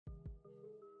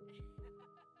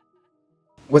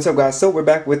What's up, guys? So we're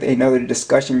back with another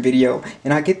discussion video,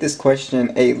 and I get this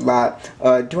question a lot.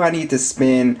 Do I need to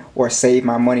spend or save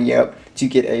my money up to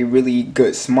get a really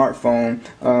good smartphone?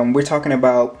 We're talking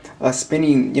about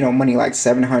spending money like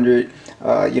 $700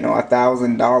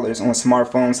 $1,000 on a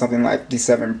smartphone, something like the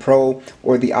 7 Pro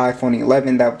or the iPhone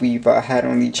 11 that we've had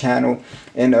on the channel.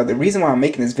 And the reason why I'm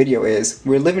making this video is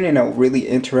we're living in a really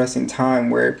interesting time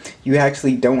where you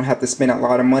actually don't have to spend a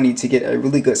lot of money to get a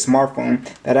really good smartphone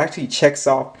that actually checks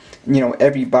off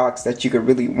every box that you could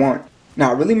really want.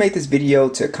 Now, I really made this video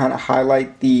to kind of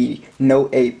highlight the Note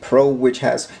 8 Pro, which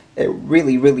has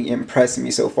really impressed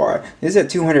me so far. This is a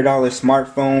 $200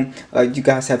 smartphone. You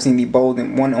guys have seen the Bold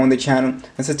and one on the channel.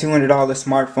 It's a $200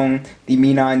 smartphone. The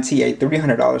Mi 9T, a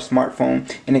 $300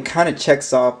 smartphone, and it kind of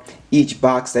checks off each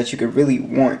box that you could really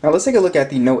want. Now let's take a look at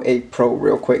the Note 8 Pro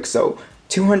real quick. So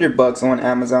 $200 on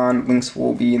Amazon. Links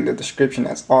will be in the description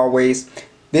as always.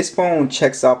 This phone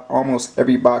checks off almost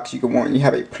every box you could want. You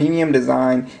have a premium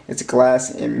design. It's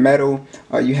glass and metal.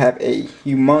 You have a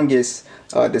humongous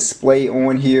display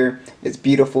on here. It's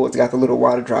beautiful. It's got the little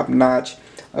water drop notch.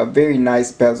 Very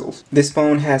nice bezels. This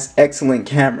phone has excellent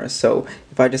cameras. So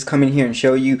if I just come in here and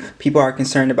show you, people are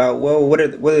concerned about, well, what do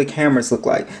the cameras look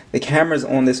like? The cameras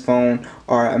on this phone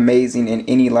are amazing in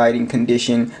any lighting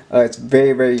condition. It's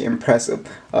very impressive.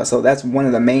 So that's one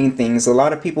of the main things. A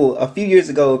lot of people, a few years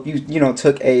ago, if you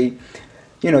took a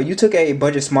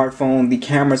budget smartphone, the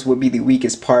cameras would be the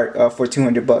weakest part for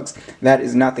 $200. That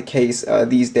is not the case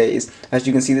these days. As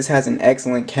you can see, this has an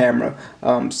excellent camera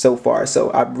so far.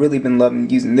 So I've really been loving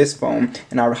using this phone,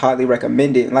 and I would highly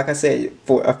recommend it. And like I said,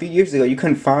 for a few years ago, you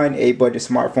couldn't find a budget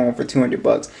smartphone for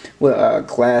 $200 with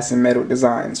glass and metal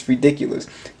designs. It's ridiculous.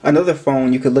 Another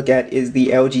phone you could look at is the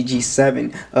LG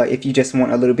G7 if you just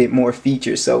want a little bit more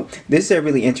features. So this is a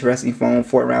really interesting phone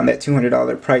for around that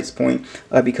 $200 price point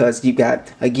because you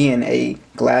got, again, a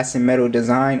glass and metal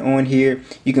design on here.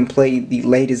 You can play the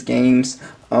latest games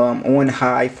on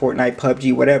high, Fortnite,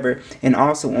 PUBG, whatever, and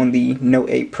also on the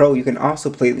Note 8 Pro you can also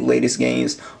play the latest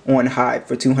games on high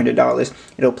for $200.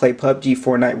 It'll play PUBG,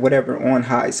 Fortnite, whatever on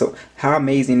high. So how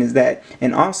amazing is that?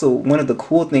 And also, one of the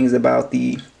cool things about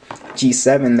the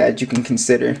G7 that you can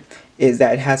consider is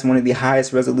that it has one of the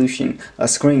highest resolution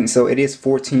screens. So it is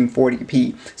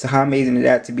 1440p. So how amazing is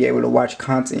that to be able to watch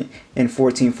content in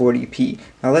 1440p?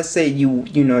 Now let's say you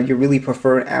really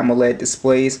prefer AMOLED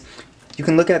displays. You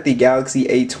can look at the Galaxy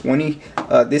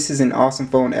A20. This is an awesome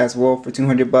phone as well for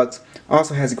 $200.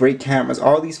 Also has great cameras.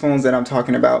 All these phones that I'm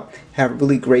talking about have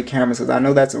really great cameras, because I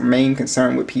know that's a main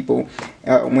concern with people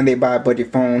when they buy a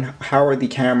budget phone. How are the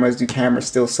cameras? Do cameras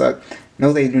still suck?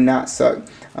 No, they do not suck.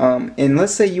 And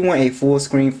let's say you want a full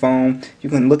screen phone. You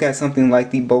can look at something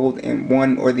like the Bold and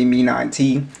 1 or the Mi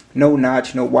 9T. No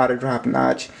notch, no water drop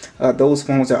notch. Those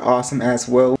phones are awesome as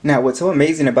well. Now, what's so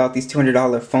amazing about these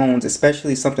 $200 phones,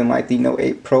 especially something like the Note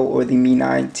 8 Pro or the Mi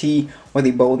 9T or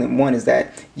the Bold and 1, is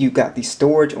that you've got the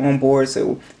storage on board,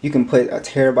 so you can put a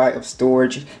terabyte of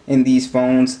storage in these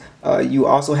phones. You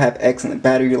also have excellent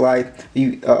battery life.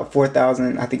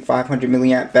 4,000, I think 500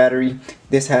 milliamp battery.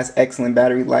 This has excellent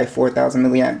battery life, 4,000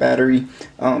 milliamp battery.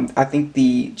 I think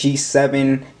the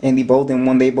G7 and the Bold and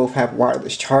 1, they both have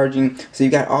wireless charging. So you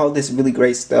got all this really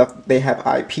great stuff. They have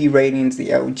IP ratings, the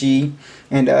LG,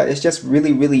 and it's just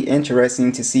really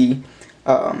interesting to see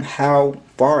how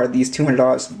far these $200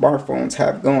 smartphones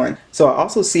have gone. So I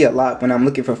also see a lot when I'm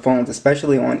looking for phones,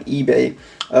 especially on eBay,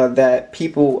 that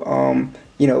people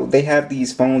they have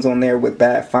these phones on there with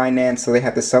bad finance, so they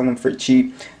have to sell them for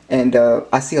cheap. And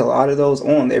I see a lot of those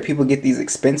on there. People get these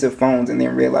expensive phones and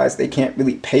then realize they can't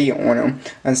really pay on them.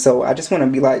 And so I just want to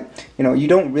be like, you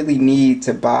don't really need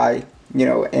to buy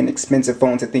an expensive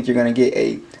phone to think you're going to get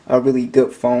a really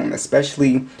good phone,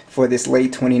 especially for this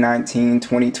late 2019,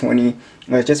 2020.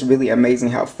 It's just really amazing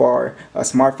how far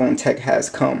smartphone tech has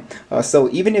come. So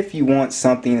even if you want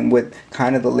something with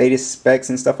kind of the latest specs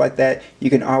and stuff like that, you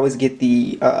can always get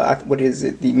the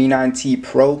the Mi 9T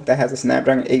Pro that has a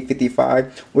Snapdragon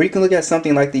 855, or you can look at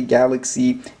something like the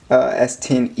Galaxy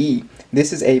S10e.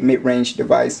 This is a mid-range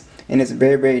device, and it's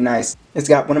very nice. It's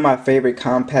got one of my favorite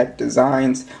compact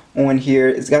designs on here.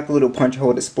 It's got the little punch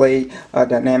hole display,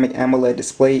 dynamic AMOLED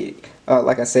display.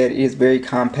 Like I said, it is very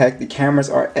compact. The cameras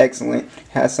are excellent.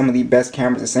 Has some of the best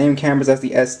cameras, the same cameras as the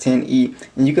S10e,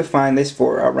 and you can find this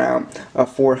for around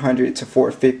 $400 to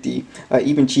 $450,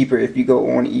 even cheaper if you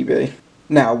go on eBay.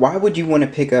 Now, why would you want to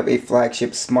pick up a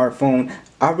flagship smartphone?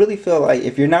 I really feel like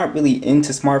if you're not really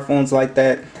into smartphones like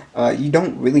that, you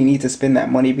don't really need to spend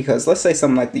that money, because let's say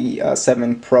something like the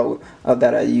 7 Pro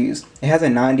that I use. It has a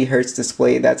 90 hertz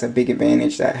display. That's a big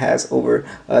advantage that has over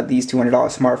these $200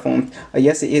 smartphones.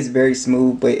 Yes, it is very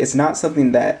smooth, but it's not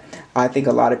something that I think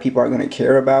a lot of people are going to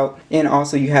care about. And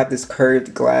also you have this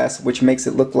curved glass, which makes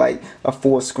it look like a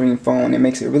full screen phone.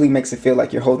 It really makes it feel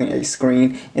like you're holding a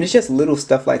screen, and it's just little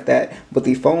stuff like that. But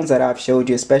the phones that I've showed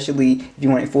you, especially if you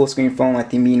want a full screen phone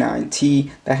like the Mi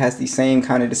 9T that has the same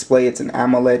kind of display, it's an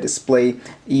AMOLED display.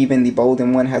 Even the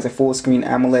Bolden one has a full screen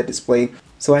AMOLED display.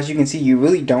 So as you can see, you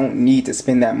really don't need to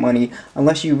spend that money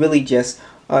unless you really just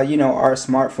you know, are a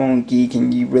smartphone geek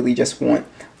and you really just want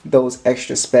those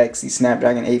extra specs, the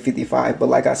Snapdragon 855. But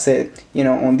like I said, you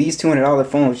know, on these $200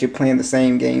 phones, you're playing the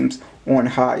same games on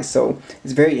high. So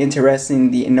it's very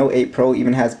interesting. The Note 8 Pro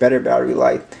even has better battery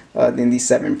life than the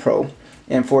 7 Pro.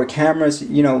 And for cameras,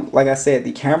 you know, like I said,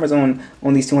 the cameras on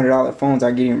these $200 phones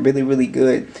are getting really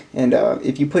good. And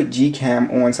if you put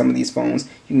Gcam on some of these phones,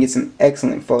 you can get some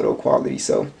excellent photo quality.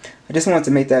 So I just wanted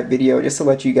to make that video just to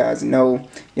let you guys know,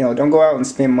 you know, don't go out and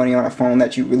spend money on a phone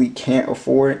that you really can't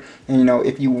afford. And you know,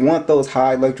 if you want those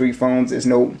high luxury phones, there's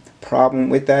no problem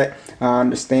with that. I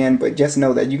understand, but just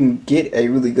know that you can get a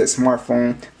really good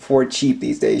smartphone for cheap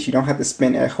these days. You don't have to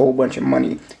spend a whole bunch of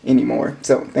money anymore.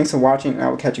 So thanks for watching, and I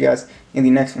will catch you guys in the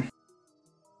next one.